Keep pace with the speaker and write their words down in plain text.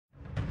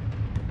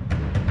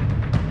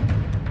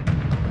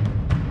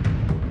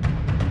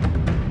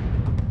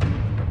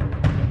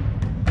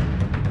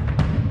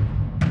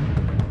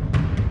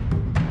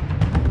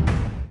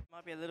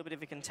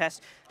of a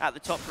contest at the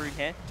top rune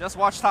here. Just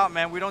watch top,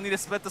 man. We don't need to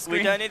split the screen.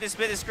 We don't need to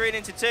split the screen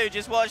into two.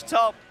 Just watch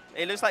top.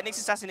 It looks like Nyx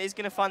Assassin is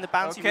going to find the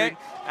bounty rune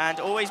and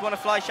always want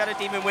to fly Shadow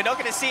Demon. We're not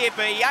going to see it,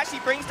 but he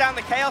actually brings down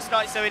the Chaos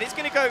Knight, so it is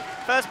going to go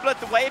first blood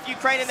the way of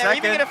Ukraine, and they're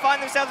even going to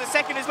find themselves a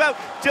second as well.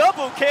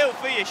 Double kill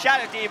for your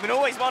Shadow Demon.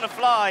 Always want to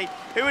fly.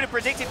 Who would have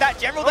predicted that?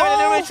 General, they're in a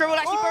little bit of trouble.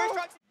 Actually, Burrow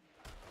strikes.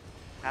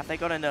 Have they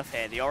got enough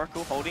here? The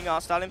Oracle holding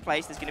artstyle in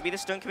place. There's going to be the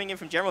stun coming in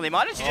from General. They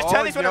might actually just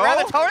turn this one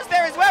around. The Torrent's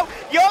there as well.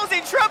 Yol's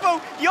in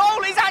trouble.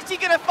 Yol is actually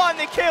going to find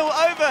the kill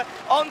over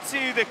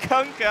onto the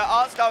Kunkka.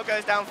 Artstyle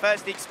goes down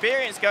first. The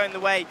experience going the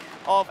way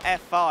of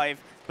F5.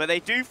 But they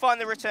do find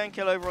the return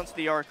kill over onto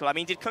the Oracle. I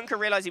mean, did Kunkka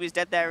realize he was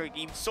dead there?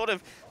 He sort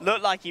of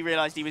looked like he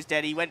realized he was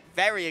dead. He went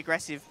very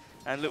aggressive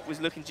and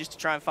was looking just to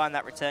try and find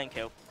that return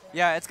kill.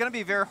 Yeah, it's going to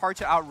be very hard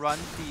to outrun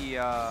the...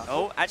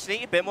 Oh,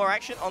 actually, a bit more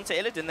action onto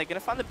Illidan. They're going to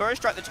find the Burrow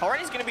Strike. The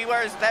Torrent is going to be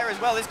there as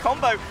well. This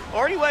combo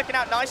already working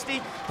out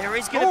nicely. There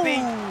is going to be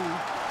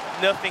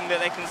nothing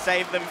that they can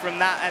save them from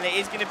that, and it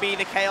is going to be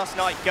the Chaos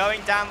Knight going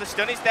down. The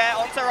stun is there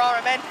onto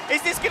RMN.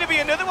 Is this going to be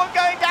another one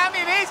going down?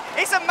 It is.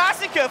 It's a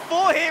massacre.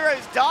 4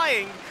 heroes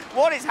dying.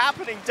 What is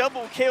happening?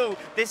 Double kill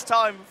this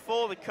time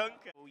for the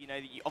Kunkka. You know,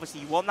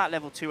 obviously you want that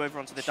level 2 over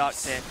onto the Dark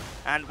Seer.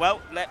 And,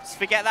 well, let's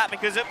forget that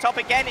because up top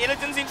again,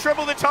 Illidan's in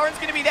trouble. The Torrent's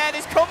going to be there.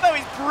 This combo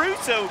is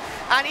brutal.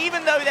 And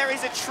even though there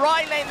is a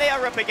tri-lane they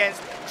are up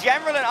against,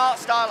 General and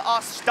Artstyle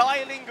are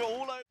styling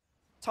all over.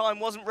 Time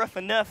wasn't rough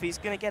enough. He's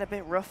going to get a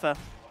bit rougher.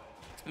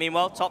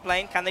 Meanwhile, top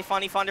lane, can they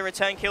finally find a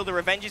return kill? The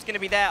revenge is going to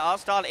be there.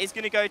 Artstyle is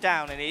going to go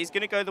down, and it is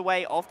going to go the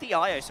way of the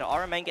IO. So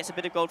RMN gets a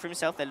bit of gold for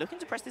himself. They're looking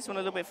to press this one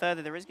a little bit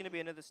further. There is going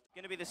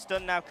to be the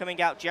stun now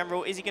coming out.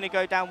 General, is he going to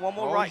go down? One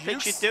more right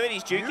click should do it.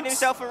 He's juking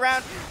himself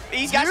around.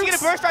 He's actually going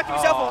to burst strike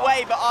himself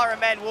away, but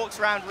RMN walks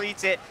around,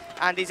 reads it,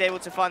 and is able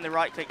to find the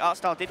right click.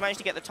 Artstyle did manage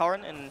to get the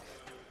Torrent, and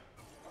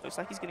looks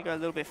like he's going to go a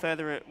little bit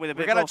further with a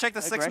bit more. We're going to check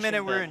the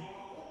 6-minute rune.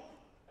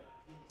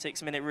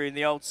 6-minute rune,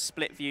 the old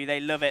split view.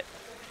 They love it.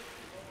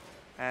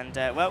 And,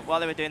 well, while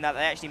they were doing that, they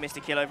actually missed a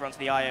kill over onto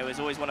the IO. As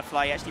Always Want to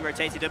Fly, he actually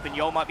rotated up, and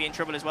Yol might be in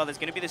trouble as well. There's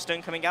going to be the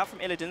stun coming out from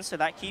Illidan, so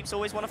that keeps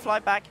Always Want to Fly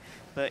back.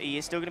 But he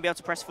is still going to be able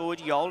to press forward.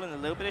 Yol in a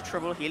little bit of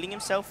trouble, healing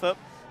himself up.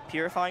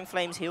 Purifying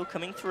Flames heal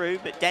coming through,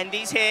 but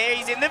Dendi's here.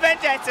 He's in the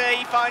Vendetta.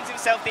 He finds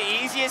himself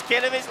the easiest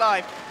kill of his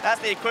life.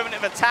 That's the equivalent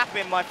of a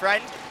tap-in, my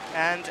friend.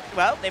 And,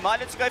 well, they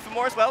might look to go for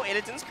more as well.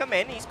 Illidan's come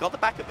in. He's got the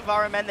backup of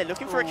RMN. They're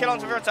looking for a kill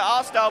onto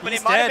Artstyle, but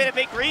it might have been a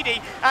bit greedy.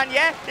 And,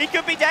 yeah, he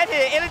could be dead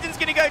here. Illidan's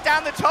going to go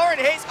down. The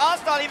Torrent hits.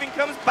 Artstyle even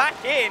comes back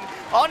in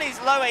on his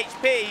low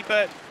HP,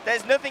 but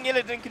there's nothing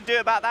Illidan can do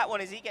about that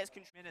one as he gets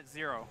control. Minute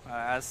 0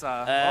 as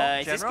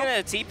is this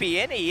going to TP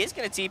in? He is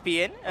going to TP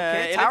in.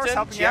 Okay, Tower's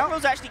helping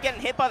General's actually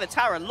getting hit by the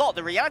tower a lot.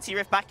 The Reality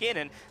Rift back in,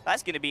 and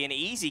that's going to be an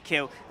easy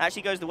kill.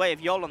 Actually goes the way of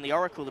Yol on the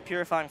Oracle. The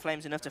Purifying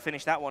Flames enough to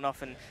finish that one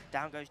off, and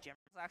down goes General.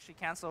 Actually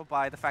cancelled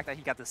by the fact that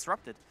he got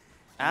disrupted.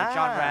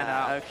 John ran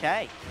out.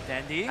 Okay.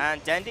 Dendi.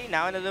 And Dendi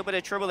now in a little bit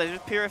of trouble. There's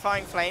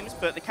Purifying Flames,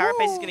 but the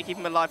Carapace is going to keep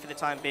him alive for the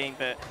time being,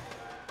 but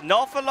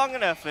not for long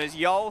enough as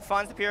Yol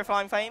finds the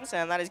Purifying Flames,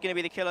 and that is going to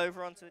be the kill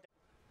over onto the...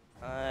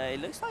 it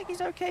looks like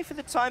he's okay for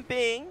the time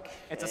being.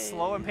 It's a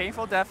slow and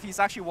painful death. He's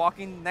actually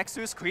walking next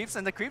to his creeps,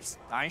 and the creeps,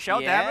 Iron Shell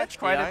damage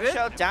quite a bit. Iron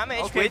Shell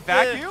damage with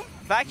vacuum.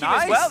 Vacuum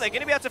as well. They're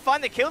going to be able to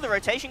find the kill. The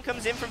rotation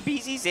comes in from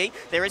BZZ.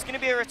 There is going to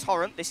be a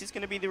Torrent. This is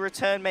going to be the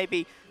return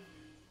maybe.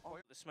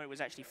 The smoke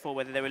was actually for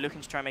whether they were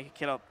looking to try and make a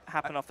kill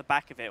happen off the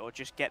back of it or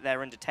just get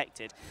there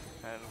undetected.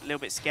 A little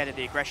bit scared of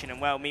the aggression.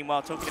 And well,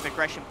 meanwhile, talking of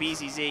aggression,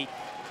 BZZ,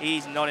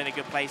 he's not in a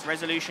good place.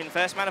 Resolution,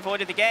 first man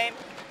avoided the game,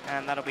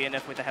 and that'll be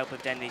enough with the help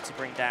of Dendi to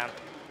bring down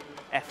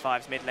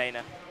F5's mid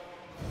laner.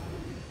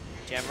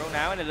 General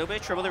now in a little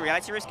bit of trouble. The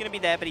Reality Rift is going to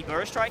be there, but he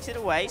Burrow Strikes it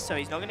away, so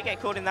he's not going to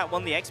get caught in that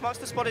one. The X marks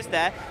the spot is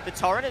there. The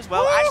Torrent as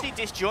well, actually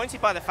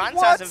disjointed by the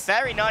Phantasm.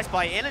 Very nice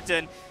by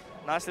Illidan.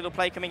 Nice little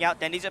play coming out.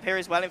 Dendi's up here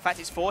as well. In fact,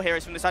 it's 4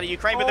 heroes from the side of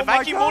Ukraine, but the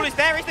vacuum wall is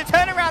there. It's the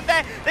turnaround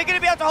there. They're going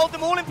to be able to hold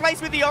them all in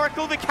place with the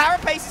Oracle. The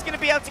Carapace is going to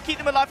be able to keep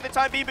them alive for the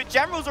time being, but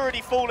General's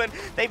already fallen.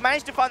 They've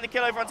managed to find the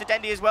kill over onto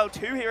Dendi as well.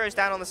 2 heroes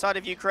down on the side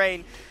of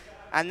Ukraine.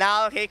 And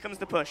now here comes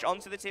the push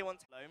onto the tier 1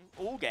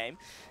 all game.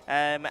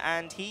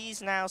 And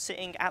he's now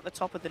sitting at the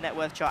top of the net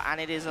worth chart, and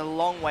it is a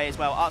long way as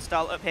well.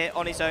 Artstyle up here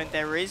on his own.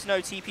 There is no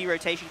TP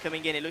rotation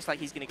coming in. It looks like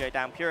he's going to go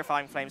down.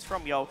 Purifying Flames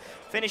from Yol,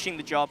 finishing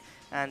the job.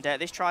 And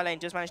this tri-lane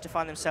does manage to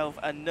find themselves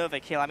another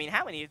kill. I mean,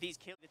 how many of these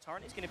kills? The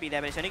Torrent is going to be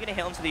there, but it's only going to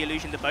hit onto the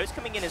Illusion. The boat's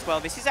coming in as well.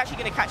 This is actually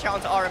going to catch out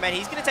onto RMN.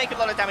 He's going to take a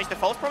lot of damage. The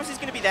False Promise is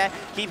going to be there,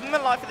 keeping him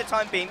alive for the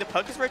time being. The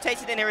Puck is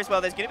rotated in here as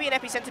well. There's going to be an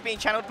Epicenter being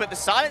channeled, but the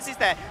Silence is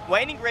there.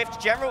 Waning Rift.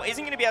 General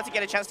isn't going to be able to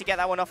get a chance to get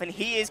that one off, and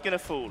he is going to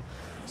fall.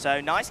 So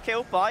nice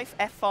kill by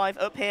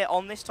F5 up here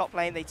on this top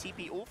lane. They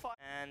TP all 5.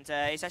 And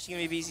it's actually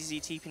going to be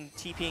BZZ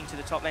TPing to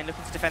the top lane,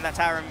 looking to defend that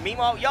tower. And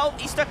meanwhile, Yol,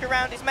 he's stuck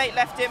around. His mate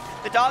left him.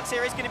 The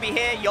Darkseer is going to be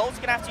here. Yol's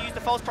going to have to use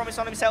the false promise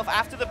on himself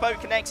after the boat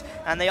connects.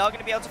 And they are going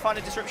to be able to find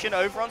a disruption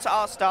over onto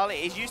artstyle.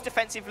 It is used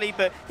defensively,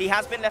 but he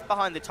has been left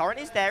behind. The torrent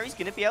is there. He's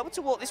going to be able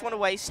to walk this one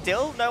away.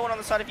 Still no one on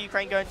the side of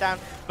Ukraine going down.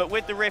 But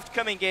with the rift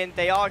coming in,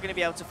 they are going to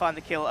be able to find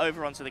the kill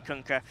over onto the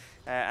Kunkka.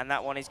 And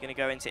that one is going to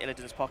go into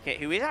Illidan's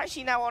pocket, who is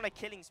actually now on a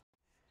killing spree.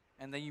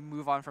 And then you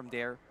move on from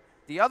there.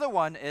 The other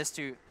one is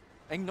to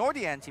ignore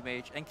the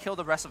anti-mage and kill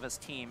the rest of his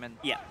team. And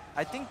yeah,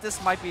 I think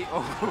this might be...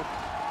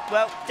 Oh.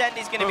 Well,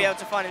 Dendi's going to be able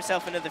to find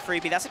himself another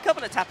freebie. That's a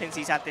couple of tap-ins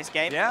he's had this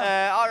game.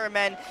 Yeah.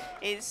 RMN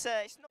is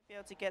not be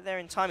able to get there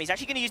in time. He's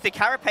actually going to use the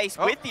Carapace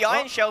with the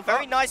Iron Shell.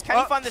 Very nice. Can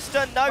he find the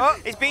stun? No.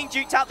 It's being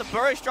duked out. The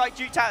Burrow Strike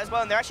duked out as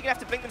well. And they're actually going to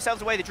have to blink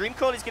themselves away. The Dream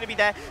Call is going to be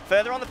there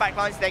further on the back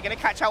lines. They're going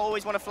to catch out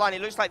Always Wanna Fly. And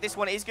it looks like this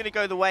one is going to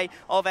go the way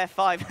of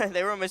F5.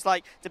 They were almost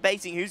like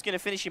debating who's going to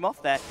finish him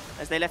off there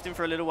as they left him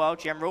for a little while.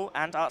 General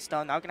and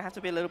artstyle now going to have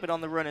to be a little bit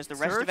on the run as the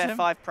rest of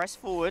F5 press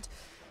forward,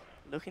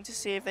 looking to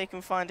see if they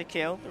can find a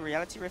kill. The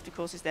Reality Rift, of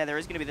course, is there. There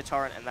is going to be the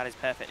Torrent, and that is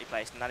perfectly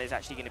placed. And that is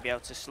actually going to be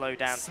able to slow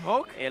down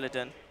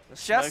Illidan. The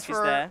smoke is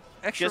there.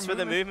 Just for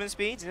the movement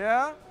speed.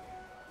 Yeah.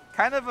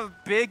 Kind of a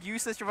big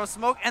usage of a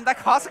smoke. And that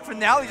Cosmic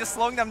Finale just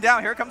slowing them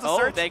down. Here comes the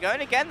search. They're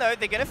going again, though.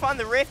 They're going to find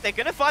the Rift. They're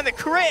going to find the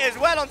crit as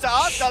well onto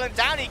artstyle, and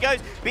down he goes.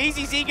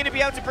 BZZ going to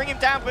be able to bring him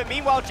down, but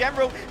meanwhile,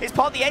 General is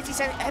part of the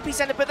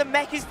epicenter, but the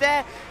mech is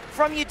there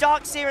from your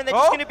Darkseer, and they're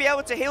just going to be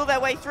able to heal their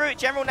way through it.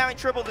 General now in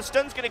trouble. The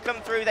stun's going to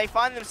come through. They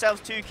find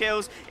themselves 2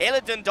 kills.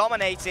 Illidan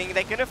dominating.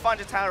 They're going to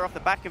find a tower off the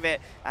back of it,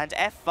 and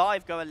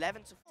F5 go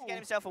 11 to get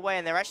himself away,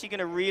 and they're actually going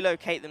to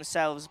relocate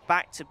themselves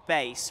back to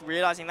base,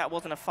 realizing that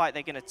wasn't a fight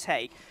they're going to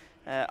take.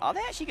 Are they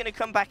actually going to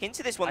come back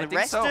into this one? The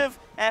rest of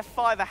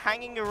F5 are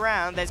hanging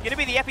around. There's going to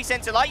be the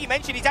epicenter, like you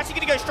mentioned. He's actually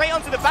going to go straight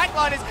onto the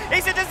backliners.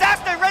 It's a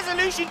disaster.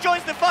 Resolution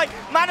joins the fight.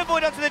 Mana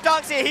Void onto the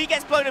Darkseer. He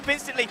gets blown up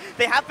instantly.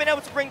 They have been able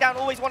to bring down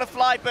Always Wanna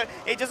Fly, but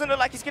it doesn't look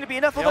like it's going to be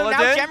enough. Although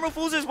now General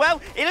falls as well.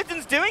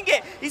 Illidan's doing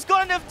it. He's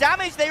got enough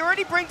damage. They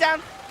already bring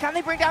down... Can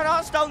they bring down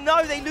artstyle?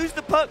 No, they lose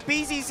the puck.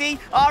 BZZ,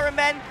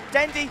 RMN,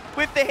 Dendi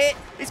with the hit.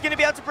 He's going to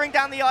be able to bring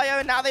down the IO,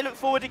 and now they look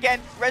forward again.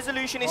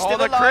 Resolution is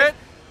still alive. Crit.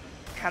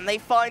 Can they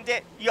find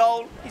it?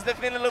 Yol, he's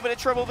looking in a little bit of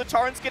trouble. The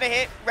Torrent's going to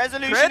hit.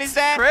 Resolution is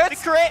there. The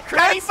crit.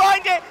 Can he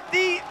find it?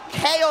 The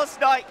Chaos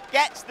Knight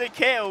gets the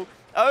kill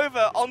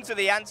over onto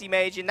the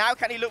anti-mage. And now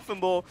can he look for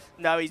more?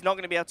 No, he's not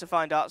going to be able to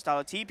find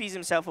artstyle. TPs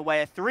himself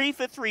away. A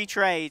 3-for-3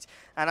 trade.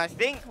 And I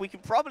think we can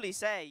probably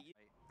say...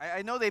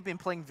 I know they've been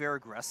playing very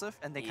aggressive,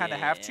 and they kind of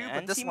have to,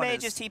 but this one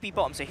is... just TP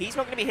bottom, so he's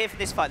not going to be here for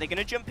this fight. They're going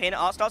to jump in.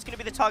 Artstyle's going to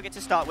be the target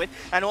to start with,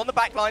 and on the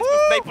back lines,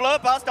 they blow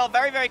up Artstyle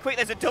very, very quick.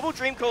 There's a double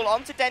Dream Call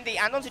onto Dendi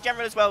and onto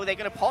General as well. They're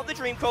going to pop the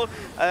Dream Call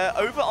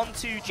over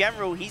onto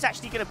General. He's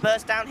actually going to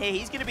burst down here.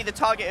 He's going to be the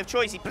target of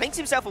choice. He blinks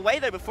himself away,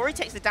 though, before he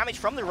takes the damage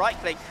from the right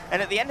click, and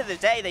at the end of the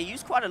day, they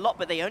use quite a lot,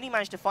 but they only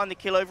managed to find the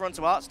kill over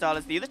onto Artstyle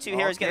as the other 2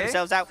 heroes get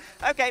themselves out.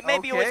 Okay,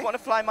 maybe Always Wanna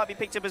Fly might be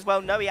picked up as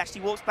well. No, he actually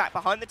walks back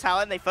behind the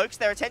tower, and they focus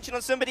their attention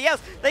on somebody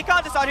else. They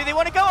can't decide who they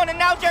want to go on, and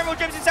now General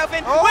jumps himself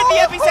in with the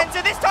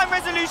epicenter. This time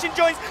Resolution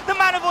joins. The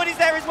Mana Void is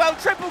there as well.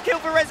 Triple kill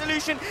for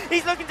Resolution.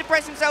 He's looking to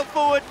press himself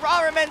forward.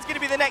 RMN's going to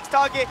be the next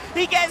target.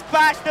 He gets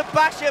bashed. The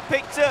basher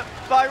picked up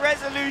by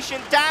Resolution.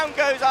 Down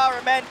goes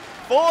RMN.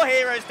 4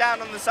 heroes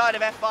down on the side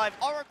of F5.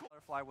 Oracle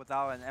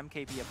without an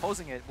MKB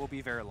opposing it will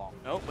be very long.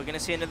 Oh, we're going to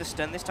see another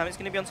stun. This time it's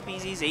going to be onto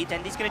BZZ.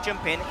 Dendi's going to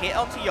jump in, hit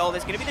onto Yol.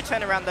 There's going to be the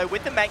turnaround though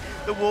with the mech,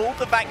 the wall,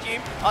 the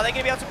vacuum. Are they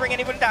going to be able to bring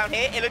anyone down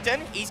here?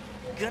 Illidan, he's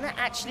going to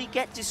actually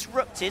get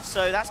disrupted,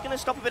 so that's going to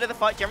stop a bit of the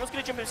fight. General's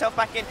going to jump himself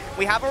back in.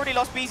 We have already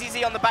lost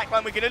BZZ on the back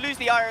line. We're going to lose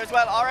the IRO as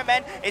well.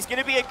 RMN, it's going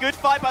to be a good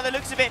fight by the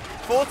looks of it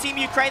for Team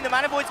Ukraine. The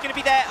Mana Void's going to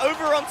be there.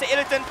 Over onto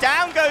Illidan.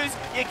 Down goes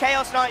your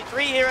Chaos Knight.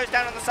 3 heroes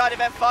down on the side of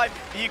F5.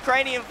 The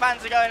Ukrainian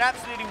fans are going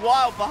absolutely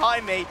wild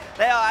behind me.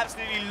 They are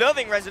absolutely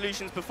loving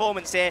Resolution's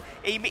performance here.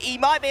 He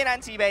might be an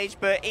anti-mage,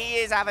 but he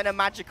is having a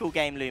magical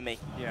game, Lumi.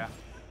 Yeah.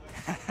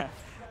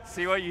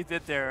 See what you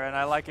did there, and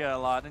I like it a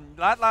lot. And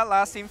that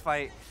last team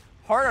fight,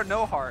 heart or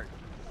no heart,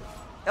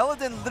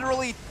 Illidan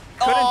literally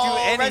couldn't do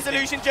anything.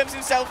 Resolution jumps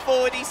himself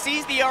forward. He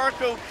sees the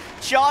Oracle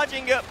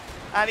charging up,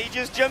 and he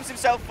just jumps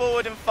himself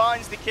forward and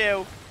finds the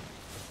kill,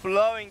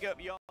 blowing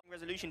up your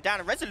Resolution down.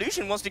 And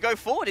Resolution wants to go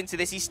forward into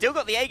this. He's still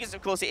got the Aegis,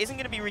 of course. It isn't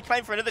going to be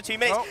reclaimed for another 2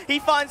 minutes. He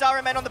finds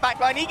RMN on the back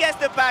line. He gets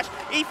the bash.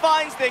 He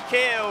finds the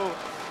kill.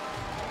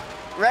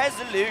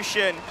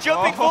 Resolution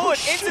jumping forward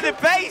into the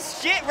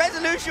base. Shit,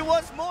 Resolution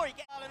once more.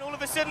 And all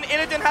of a sudden,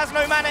 Illidan has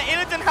no mana.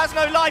 Illidan has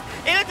no life.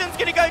 Illidan's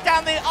going to go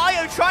down the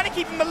IO, trying to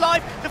keep him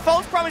alive. The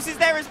false promise is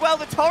there as well.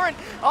 The Torrent,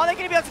 are they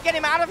going to be able to get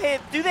him out of here?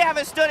 Do they have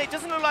a stun? It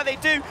doesn't look like they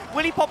do.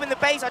 Will he pop in the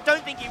base? I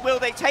don't think he will.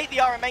 They take the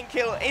RMN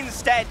kill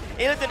instead.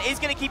 Illidan is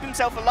going to keep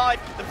himself alive.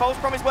 The false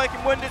promise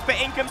working wonders,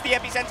 but in comes the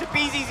epicenter.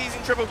 BZZ's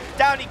in trouble.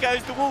 Down he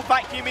goes. The wall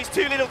vacuum is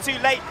too little too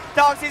late.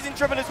 Darks is in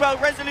trouble as well.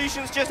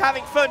 Resolution's just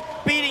having fun,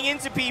 beating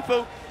into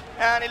people.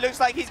 And it looks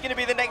like he's going to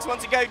be the next one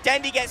to go.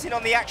 Dendi gets in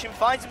on the action,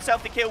 finds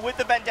himself the kill with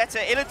the Vendetta.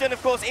 Illidan,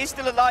 of course, is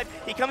still alive.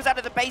 He comes out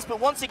of the base, but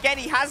once again,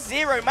 he has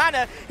 0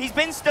 mana. He's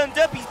been stunned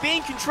up. He's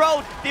being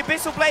controlled. The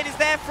Abyssal Blade is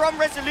there from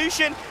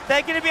Resolution.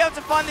 They're going to be able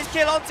to find this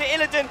kill onto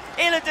Illidan.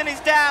 Illidan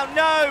is down.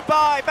 No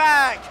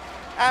buyback.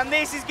 And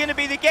this is going to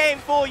be the game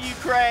for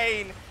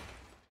Ukraine.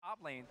 Top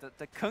lane,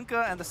 the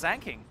Kunkka and the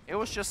Sand King. It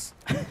was just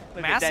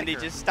Look at Dendi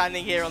just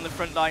standing here on the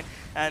front line.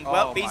 And,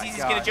 well, BZZ is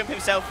going to jump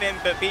himself in,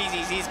 but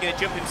BZZ is going to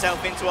jump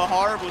himself into a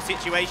horrible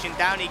situation.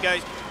 Down he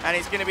goes, and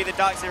it's going to be the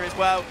Darkseer as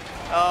well,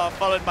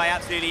 followed by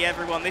absolutely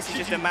everyone. This is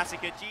just a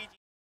massacre. GG.